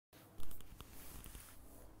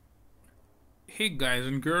Hey guys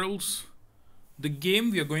and girls, the game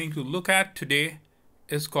we are going to look at today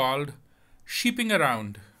is called Sheeping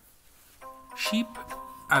Around. Sheep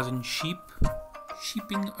as in sheep,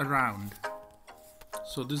 sheeping around.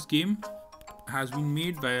 So this game has been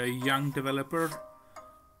made by a young developer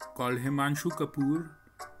called Himanshu Kapoor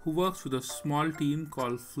who works with a small team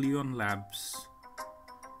called Fleon Labs.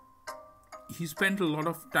 He spent a lot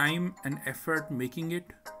of time and effort making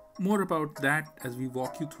it. More about that as we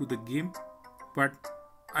walk you through the game. But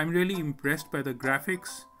I'm really impressed by the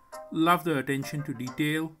graphics, love the attention to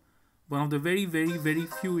detail, one of the very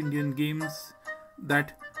few Indian games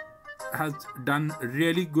that has done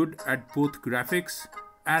really good at both graphics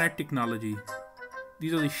and at technology.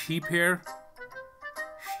 These are the sheep here,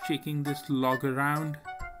 shaking this log around,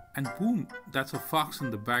 and boom, that's a fox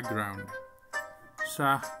in the background.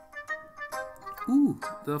 So, ooh,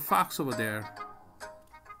 the fox over there.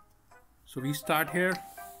 So we start here.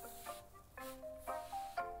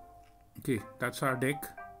 Okay, that's our deck.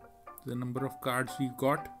 The number of cards we've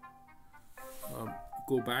got.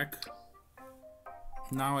 Go back.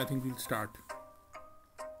 Now I think we'll start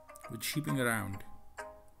with sheeping around.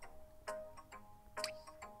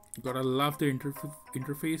 Gotta love the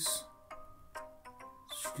interface.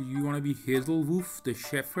 Do you want to be Hazel Wolf, the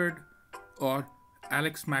shepherd, or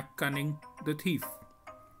Alex McCunning, the thief?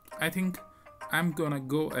 I think I'm gonna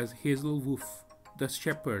go as Hazel Wolf, the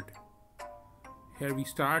shepherd. Here we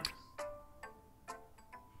start.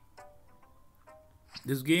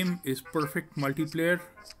 This game is perfect multiplayer.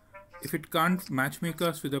 If it can't matchmake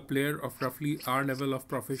us with a player of roughly our level of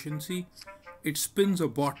proficiency, it spins a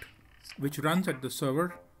bot which runs at the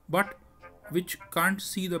server but which can't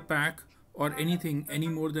see the pack or anything any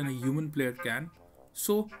more than a human player can.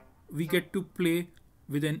 So we get to play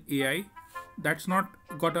with an AI that's not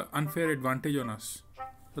got an unfair advantage on us.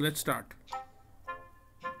 So let's start.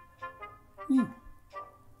 Ooh.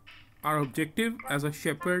 Our objective as a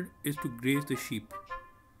shepherd is to graze the sheep.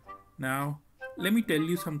 Now, let me tell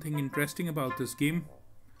you something interesting about this game.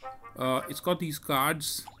 It's got these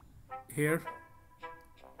cards here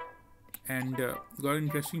and got an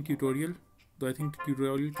interesting tutorial, though I think the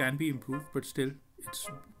tutorial can be improved, but still it's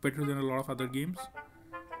better than a lot of other games.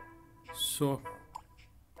 So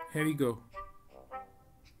here we go.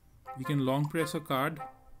 We can long press a card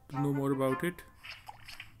to know more about it.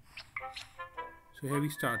 So here we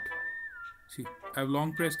start. See, I've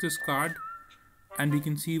long pressed this card and we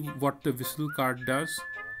can see what the whistle card does.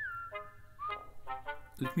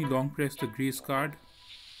 Let me long press the grace card.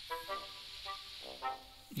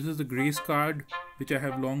 This is the grace card which I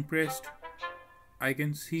have long pressed. I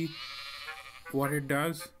can see what it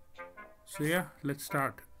does. So yeah, let's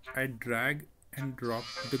start. I drag and drop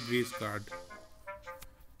the grace card.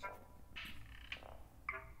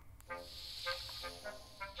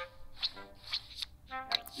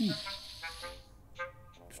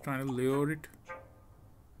 Just trying to lure it.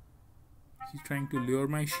 He's trying to lure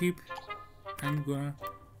my sheep. I'm gonna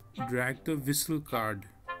drag the whistle card.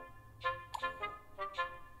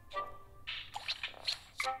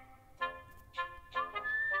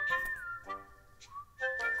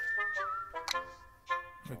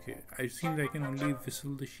 Okay, it seems I can only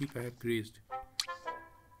whistle the sheep I have grazed.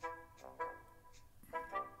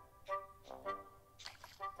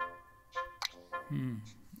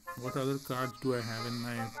 What other cards do I have in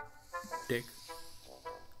my deck?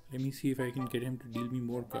 Let me see if I can get him to deal me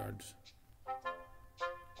more cards.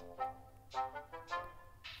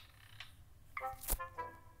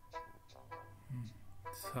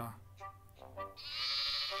 Sa.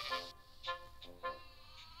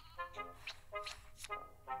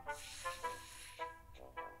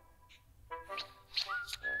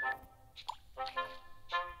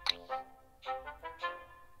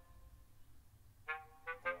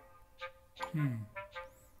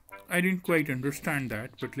 I didn't quite understand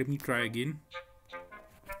that, but let me try again.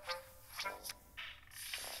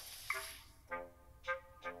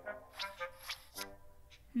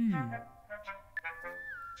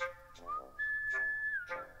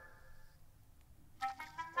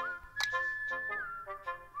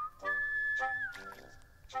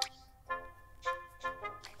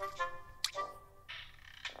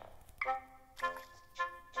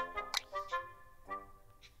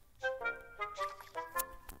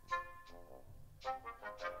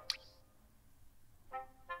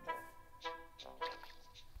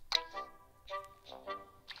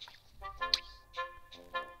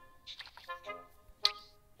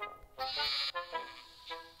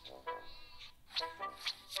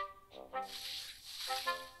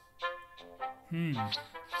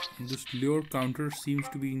 This lure counter seems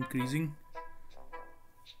to be increasing.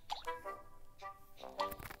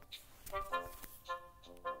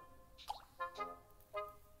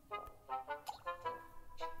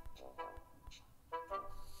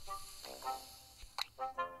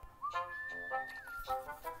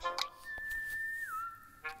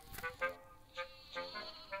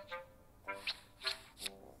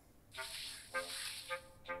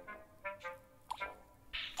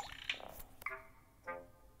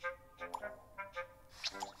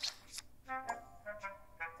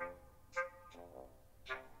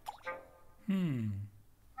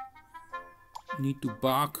 Need to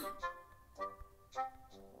bark.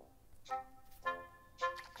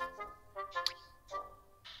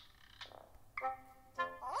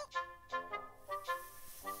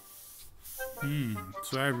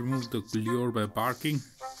 So I removed the lure by barking.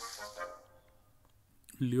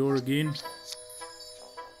 Lure again.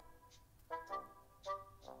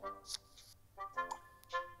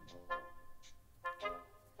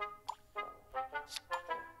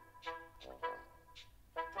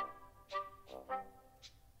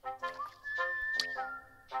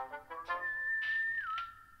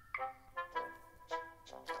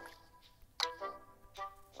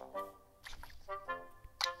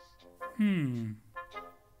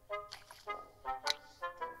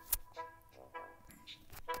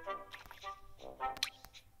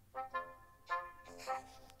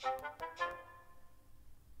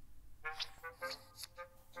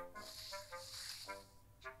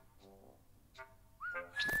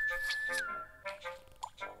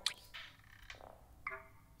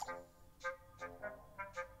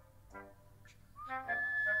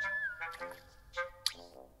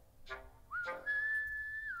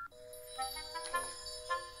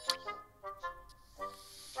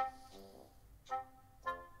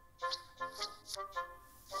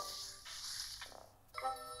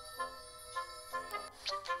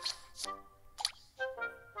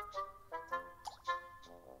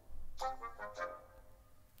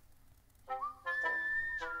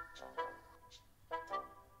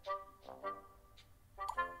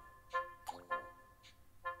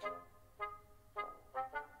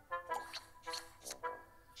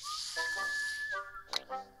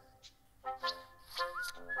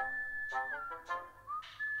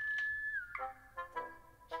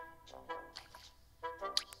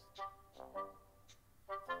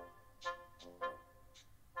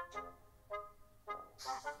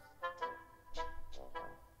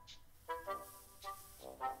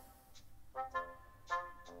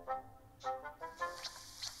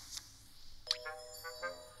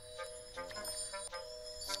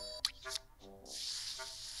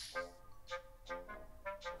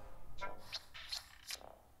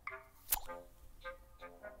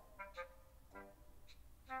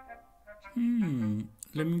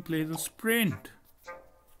 Let me play the sprint.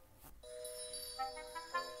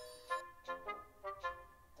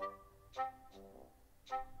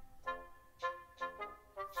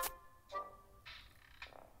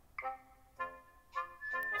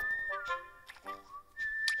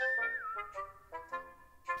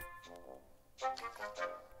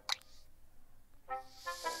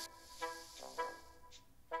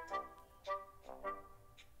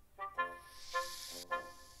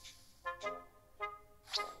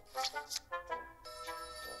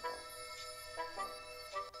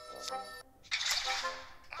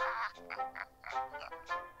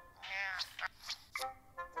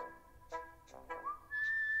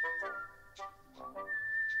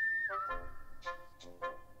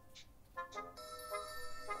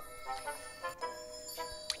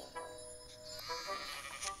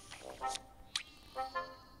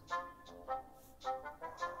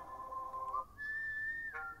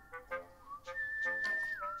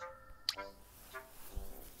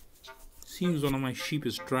 Seems one of my sheep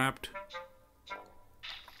is trapped.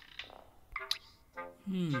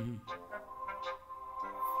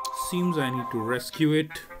 Seems I need to rescue it.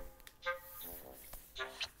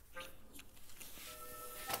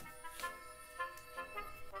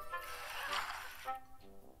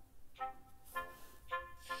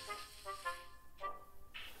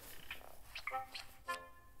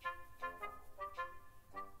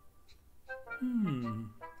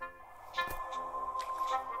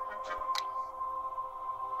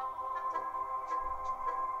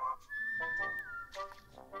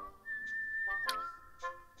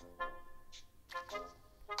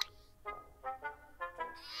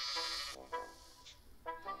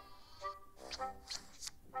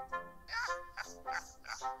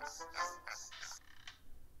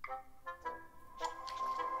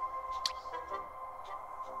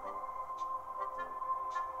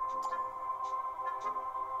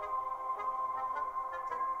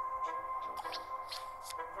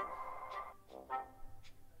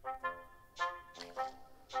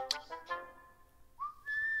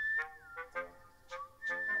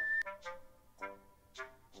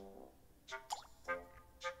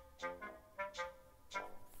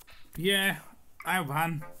 Yeah, I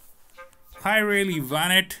won. I really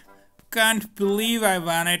won it. Can't believe I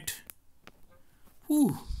won it.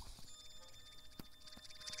 Whew.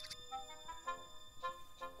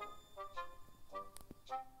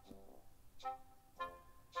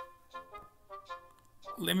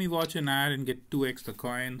 Let me watch an ad and get 2 extra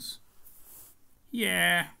coins.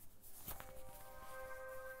 Yeah.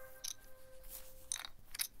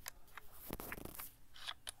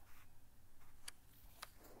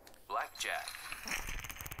 Blackjack.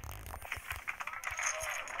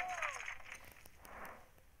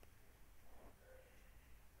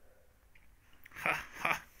 Ha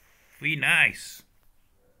ha. Be nice.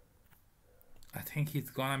 I think he's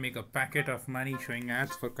gonna make a packet of money showing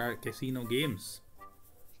ads for casino games.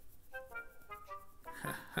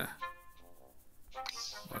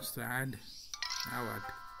 What's the ad? Now what?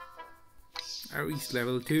 I reached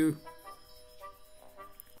level 2.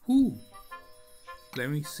 Whoo! Let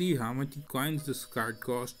me see how much coins this card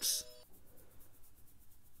costs.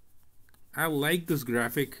 I like this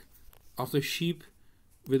graphic of the sheep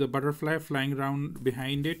with a butterfly flying around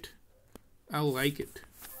behind it. I like it.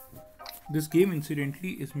 This game,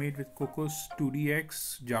 incidentally, is made with Cocos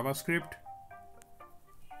 2DX JavaScript.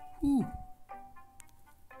 Whew.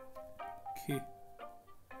 Okay.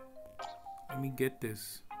 Let me get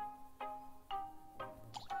this.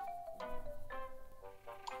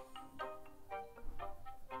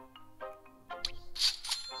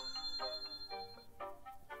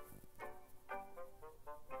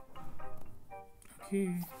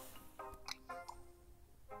 Okay.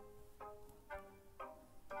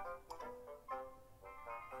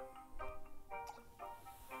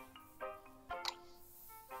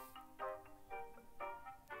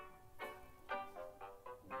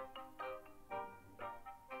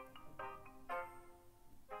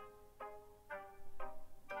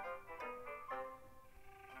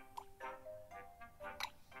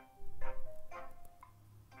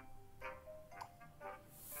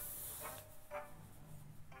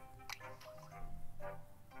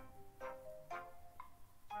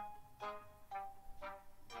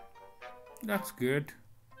 That's good.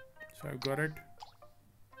 So I've got it.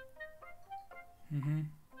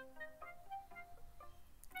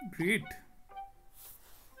 Great.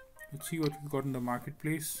 Let's see what we've got in the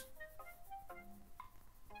marketplace.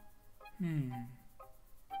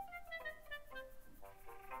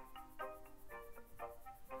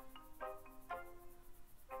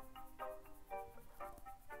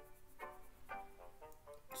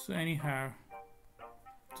 So anyhow,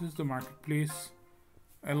 this is the marketplace.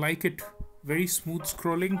 I like it. Very smooth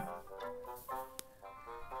scrolling.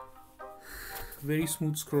 Very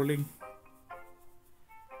smooth scrolling.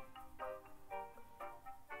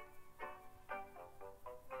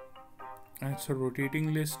 And it's a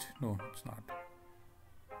rotating list. No, it's not.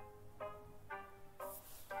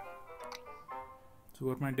 So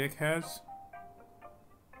what my deck has.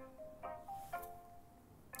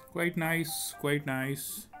 Quite nice, quite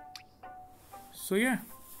nice. So yeah,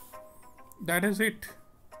 that is it.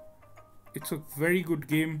 It's a very good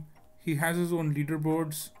game. He has his own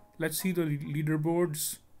leaderboards. Let's see the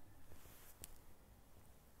leaderboards.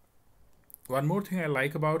 One more thing I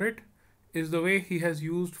like about it is the way he has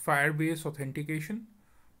used Firebase authentication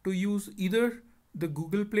to use either the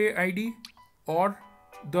Google Play ID or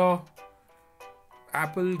the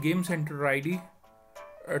Apple Game Center ID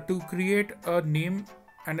to create a name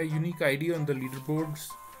and a unique ID on the leaderboards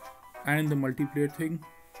and the multiplayer thing.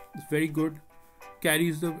 It's very good.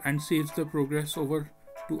 Carries the and saves the progress over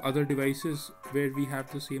to other devices where we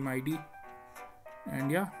have the same ID.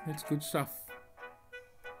 And yeah, it's good stuff.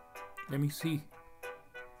 Let me see.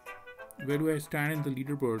 Where do I stand in the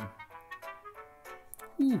leaderboard?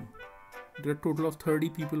 Ooh, there are a total of 30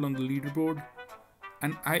 people on the leaderboard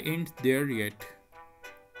and I ain't there yet.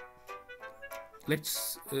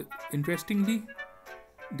 Let's, interestingly,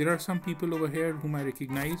 there are some people over here whom I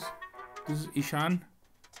recognize. This is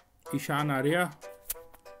Ishan Arya,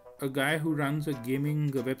 a guy who runs a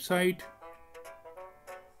gaming website.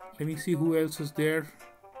 Let me see who else is there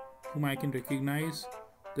whom I can recognize.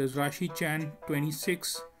 There's Rashi Chan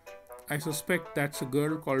 26. I suspect that's a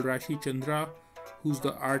girl called Rashi Chandra who's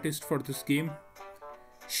the artist for this game.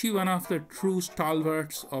 She one of the true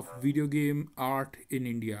stalwarts of video game art in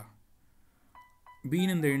India. Been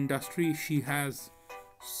in the industry she has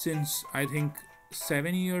since I think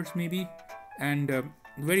 7 years maybe, and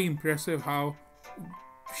very impressive how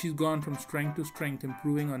she's gone from strength to strength,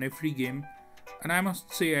 improving on every game. And I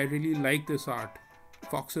must say I really like this art.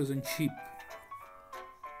 Foxes and sheep.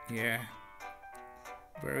 Yeah.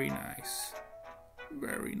 Very nice.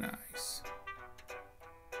 Very nice.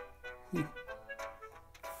 Whew.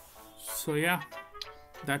 So yeah,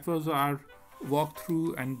 that was our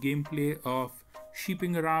walkthrough and gameplay of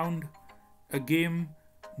Sheeping Around, a game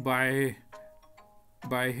by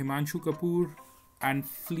Himanshu Kapoor and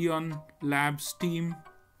Fleon Labs team.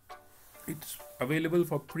 It's available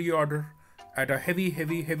for pre-order at a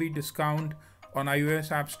heavy discount on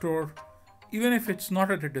iOS App Store. Even if it's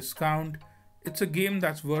not at a discount, it's a game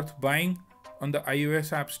that's worth buying on the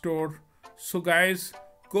iOS App Store. So guys,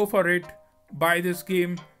 go for it, buy this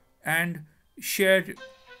game and share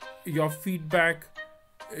your feedback,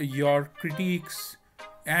 your critiques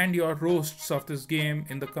and your roasts of this game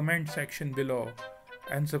in the comment section below.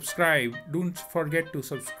 And subscribe. Don't forget to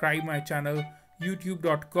subscribe my channel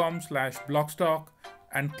youtube.com/blockstock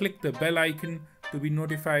and click the bell icon to be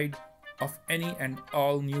notified of any and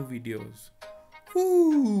all new videos.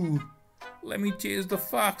 Woo! Let me chase the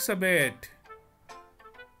fox a bit.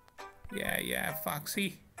 Yeah,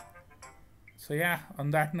 foxy. So yeah,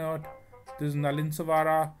 on that note, this is Nalin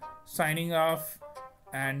Savara signing off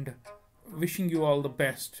and wishing you all the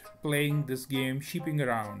best playing this game, sheeping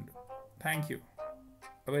around. Thank you.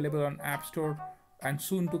 Available on App Store and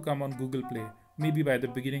soon to come on Google Play, maybe by the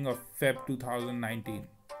beginning of Feb 2019.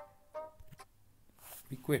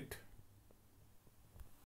 Be quit.